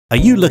Are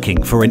you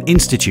looking for an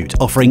institute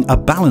offering a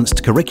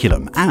balanced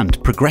curriculum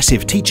and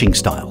progressive teaching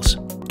styles?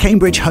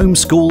 Cambridge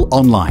Homeschool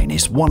Online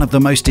is one of the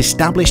most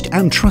established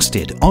and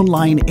trusted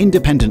online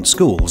independent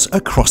schools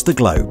across the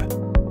globe.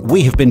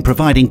 We have been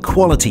providing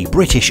quality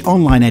British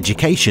online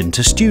education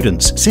to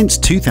students since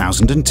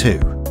 2002.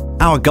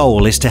 Our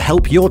goal is to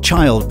help your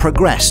child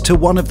progress to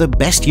one of the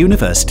best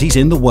universities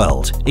in the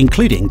world,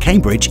 including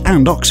Cambridge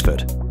and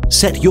Oxford.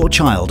 Set your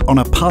child on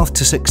a path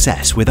to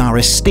success with our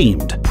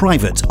esteemed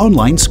private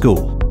online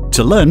school.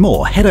 To learn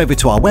more, head over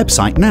to our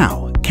website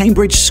now,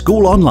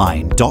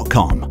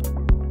 cambridgeschoolonline.com.